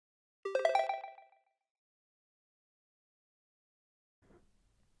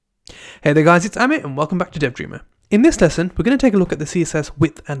Hey there guys, it's Amit and welcome back to DevDreamer. In this lesson, we're going to take a look at the CSS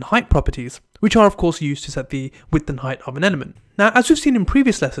width and height properties, which are of course used to set the width and height of an element. Now, as we've seen in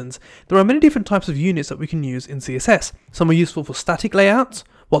previous lessons, there are many different types of units that we can use in CSS. Some are useful for static layouts,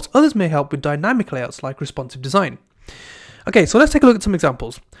 whilst others may help with dynamic layouts like responsive design. Okay, so let's take a look at some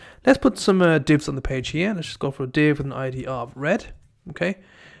examples. Let's put some divs on the page here. Let's just go for a div with an ID of red. Okay,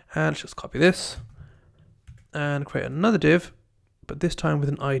 and let's just copy this and create another div, but this time with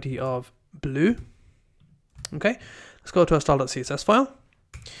an ID of blue. Okay, let's go to our style.css file.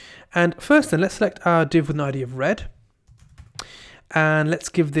 And first then, let's select our div with an ID of red. And let's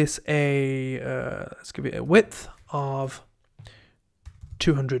give this let's give it a width of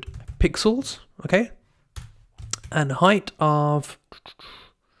 200 pixels, okay? And a height of,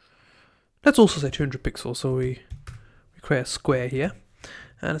 let's also say 200 pixels, so we create a square here.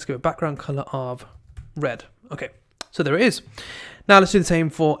 And let's give it a background color of red. Okay, so there it is. Now let's do the same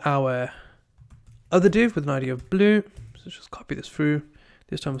for our other div with an ID of blue. So let's just copy this through.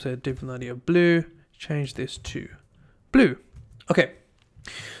 This time we'll say a div with an ID of blue. Change this to blue. Okay,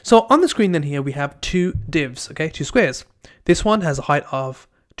 so on the screen then here we have two divs, okay, two squares. This one has a height of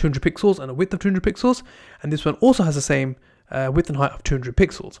 200 pixels and a width of 200 pixels, and this one also has the same width and height of 200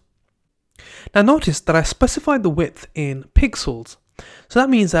 pixels. Now notice that I specified the width in pixels, so that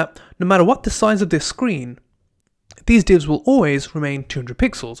means that no matter what the size of this screen, these divs will always remain 200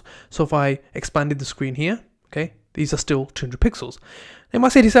 pixels. So if I expanded the screen here, okay, these are still 200 pixels. You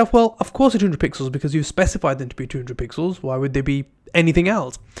might say to yourself, well, of course they're 200 pixels because you've specified them to be 200 pixels. Why would they be anything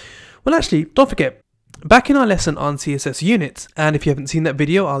else? Well, actually, don't forget, back in our lesson on CSS units, and if you haven't seen that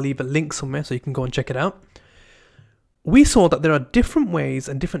video, I'll leave a link somewhere so you can go and check it out. We saw that there are different ways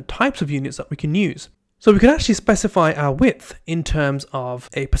and different types of units that we can use. So we can actually specify our width in terms of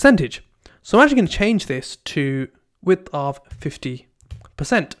a percentage. So I'm actually going to change this to width of 50%.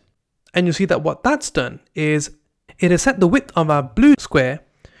 And you'll see that what that's done is it has set the width of our blue square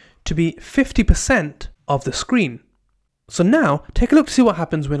to be 50% of the screen. So now take a look to see what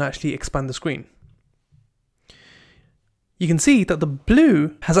happens when I actually expand the screen. You can see that the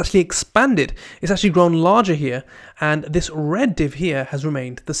blue has actually expanded. It's actually grown larger here, and this red div here has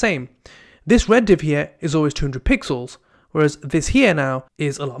remained the same. This red div here is always 200 pixels, whereas this here now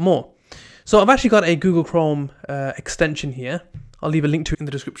is a lot more. So I've actually got a Google Chrome extension here. I'll leave a link to it in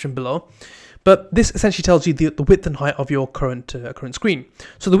the description below. But this essentially tells you the width and height of your current screen.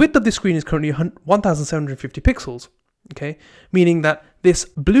 So the width of this screen is currently 1750 pixels, okay? Meaning that this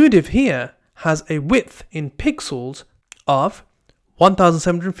blue div here has a width in pixels of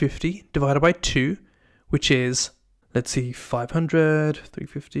 1750 divided by 2, which is, let's see, 500,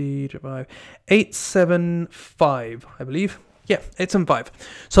 350 divided by 875, I believe. Yeah, 875.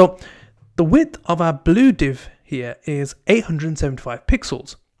 So the width of our blue div here is 875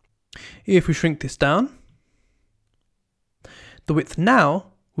 pixels. If we shrink this down, the width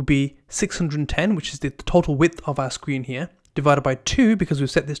now would be 610, which is the total width of our screen here, divided by 2 because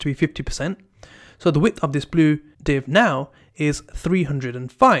we've set this to be 50%. So the width of this blue div now is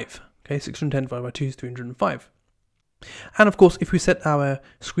 305. Okay, 610 divided by 2 is 305. And of course, if we set our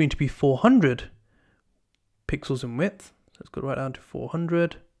screen to be 400 pixels in width, so let's go right down to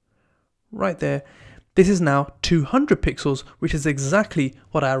 400, right there. This is now 200 pixels, which is exactly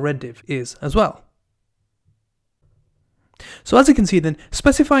what our red div is as well. So as you can see then,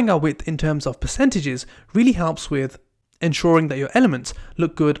 specifying our width in terms of percentages really helps with ensuring that your elements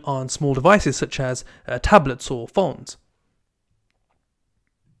look good on small devices such as tablets or phones.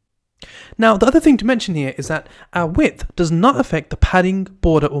 Now, the other thing to mention here is that our width does not affect the padding,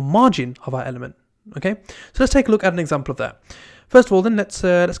 border or margin of our element. Okay, so let's take a look at an example of that. First of all then, let's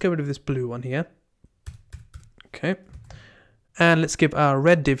get rid of this blue one here. Okay, and let's give our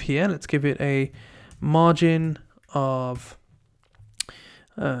red div here, let's give it a margin of,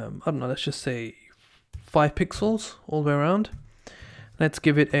 I don't know, let's just say 5 pixels all the way around. Let's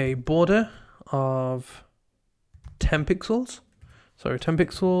give it a border of 10 pixels. Sorry, 10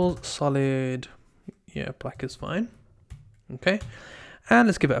 pixels, solid, yeah, black is fine. Okay, and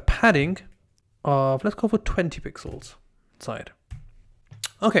let's give it a padding of, let's go for 20 pixels inside.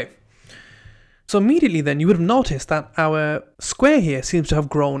 Okay. So immediately then you would have noticed that our square here seems to have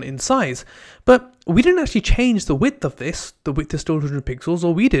grown in size, but we didn't actually change the width of this. The width is still 200 pixels.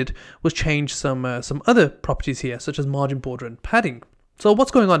 All we did was change some other properties here, such as margin, border and padding. So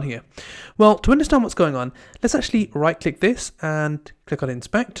what's going on here? Well, to understand what's going on, let's actually right click this and click on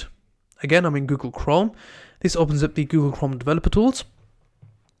inspect. Again, I'm in Google Chrome. This opens up the Google Chrome developer tools.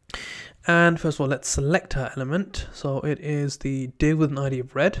 And first of all, let's select our element. So it is the div with an ID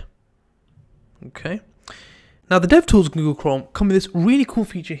of red. Okay. Now the DevTools in Google Chrome come with this really cool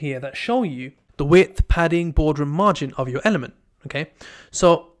feature here that show you the width, padding, border and margin of your element. Okay,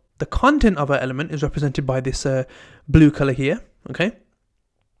 so the content of our element is represented by this blue color here. Okay,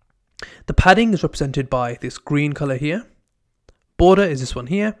 the padding is represented by this green color here. Border is this one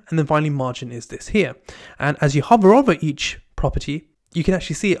here, and then finally margin is this here. And as you hover over each property, you can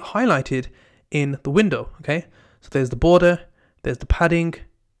actually see it highlighted in the window. Okay, so there's the border, there's the padding,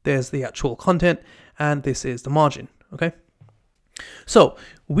 there's the actual content, and this is the margin. Okay, so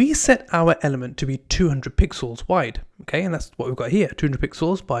we set our element to be 200 pixels wide. Okay, and that's what we've got here, 200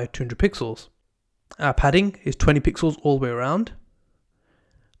 pixels by 200 pixels. Our padding is 20 pixels all the way around.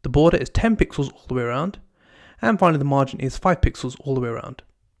 The border is 10 pixels all the way around. And finally the margin is 5 pixels all the way around.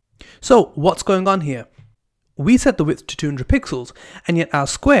 So what's going on here? We set the width to 200 pixels, and yet our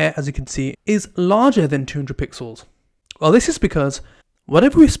square, as you can see, is larger than 200 pixels. Well, this is because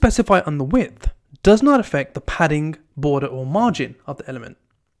whatever we specify on the width does not affect the padding, border or margin of the element.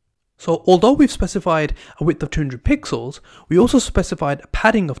 So although we've specified a width of 200 pixels, we also specified a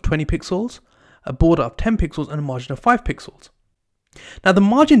padding of 20 pixels, a border of 10 pixels and a margin of 5 pixels. Now the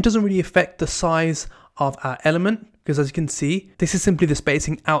margin doesn't really affect the size of our element, because as you can see, this is simply the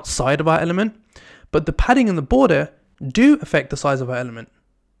spacing outside of our element, but the padding and the border do affect the size of our element.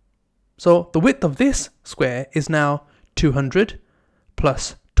 So the width of this square is now 200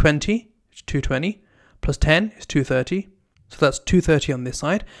 plus 20 is 220 plus 10 is 230. So that's 230 on this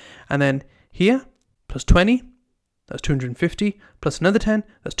side, and then here plus 20, that's 250, plus another 10,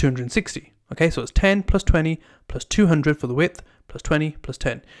 that's 260. Okay, so it's 10 plus 20 plus 200 for the width, plus 20 plus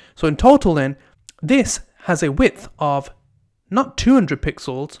 10. So in total then, this has a width of not 200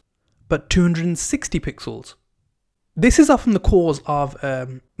 pixels, but 260 pixels. This is often the cause of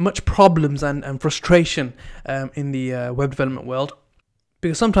much problems and frustration in the web development world,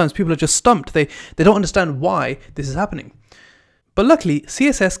 because sometimes people are just stumped. They don't understand why this is happening. But luckily,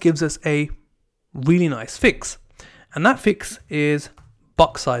 CSS gives us a really nice fix, and that fix is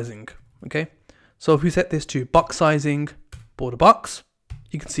box sizing. Okay, so if we set this to box sizing border box,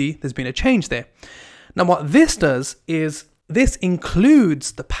 you can see there's been a change there. Now what this does is this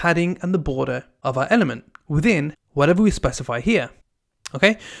includes the padding and the border of our element within whatever we specify here.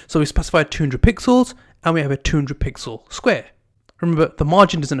 Okay, so we specify 200 pixels and we have a 200 pixel square. Remember, the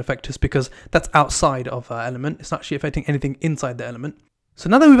margin doesn't affect us because that's outside of our element. It's not actually affecting anything inside the element. So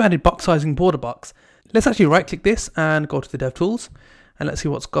now that we've added box sizing border box, let's actually right click this and go to the DevTools and let's see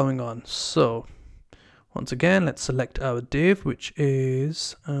what's going on. So once again, let's select our div, which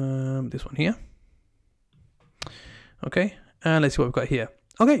is this one here. Okay, and let's see what we've got here.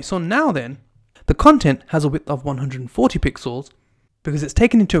 Okay, so now then, the content has a width of 140 pixels because it's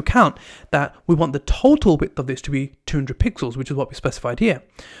taken into account that we want the total width of this to be 200 pixels, which is what we specified here.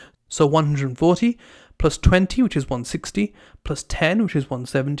 So 140 plus 20, which is 160, plus 10, which is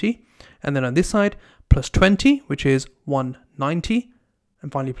 170, and then on this side, plus 20, which is 190,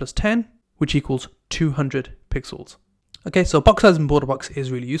 and finally plus 10, which equals 200 pixels. Okay, so box size and border box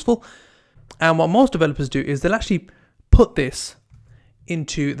is really useful. And what most developers do is they'll actually put this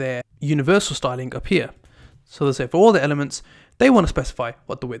into their universal styling up here. So they'll say for all the elements, they want to specify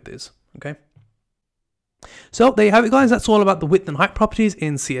what the width is. Okay. So there you have it, guys. That's all about the width and height properties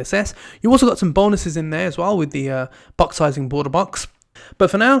in CSS. You also got some bonuses in there as well with the box sizing border box. But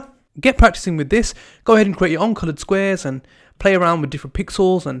for now, get practicing with this. Go ahead and create your own colored squares and play around with different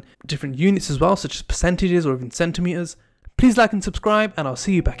pixels and different units as well, such as percentages or even centimeters. Please like and subscribe, and I'll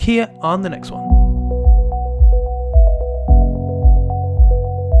see you back here on the next one.